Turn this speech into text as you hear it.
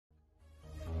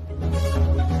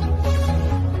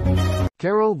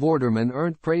Carol Vorderman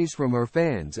earned praise from her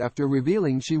fans after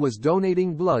revealing she was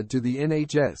donating blood to the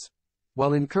NHS,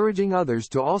 while encouraging others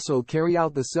to also carry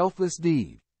out the selfless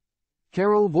deed.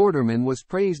 Carol Vorderman was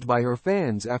praised by her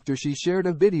fans after she shared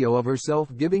a video of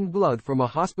herself giving blood from a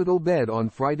hospital bed on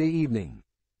Friday evening.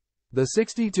 The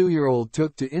 62-year-old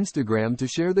took to Instagram to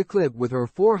share the clip with her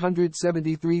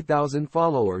 473,000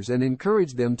 followers and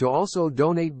encouraged them to also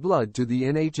donate blood to the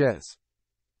NHS.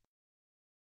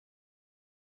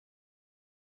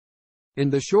 In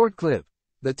the short clip,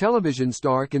 the television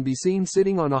star can be seen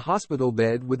sitting on a hospital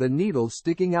bed with a needle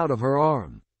sticking out of her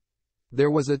arm.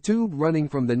 There was a tube running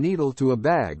from the needle to a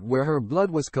bag where her blood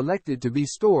was collected to be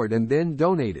stored and then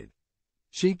donated.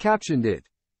 She captioned it,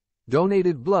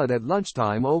 "Donated blood at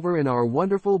lunchtime over in our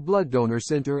wonderful blood donor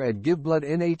center at Give Blood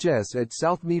NHS at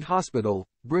Southmead Hospital,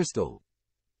 Bristol.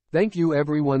 Thank you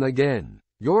everyone again.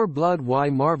 Your blood why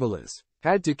marvelous.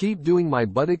 Had to keep doing my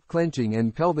buttock clenching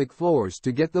and pelvic floors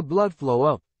to get the blood flow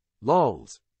up.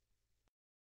 Lols."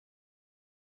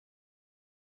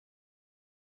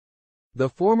 The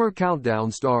former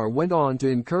Countdown star went on to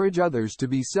encourage others to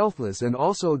be selfless and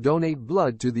also donate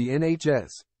blood to the NHS.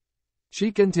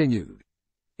 She continued,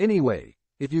 "Anyway,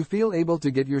 if you feel able to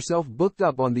get yourself booked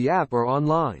up on the app or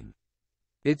online.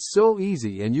 It's so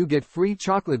easy and you get free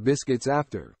chocolate biscuits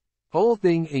after. Whole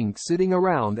thing ink sitting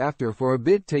around after for a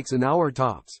bit takes an hour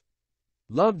tops.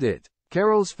 Loved it."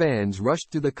 Carol's fans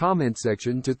rushed to the comment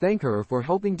section to thank her for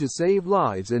helping to save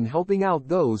lives and helping out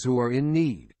those who are in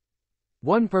need.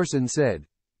 One person said,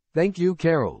 "Thank you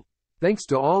Carol. Thanks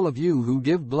to all of you who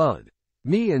give blood.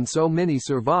 Me and so many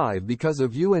survive because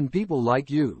of you and people like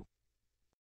you."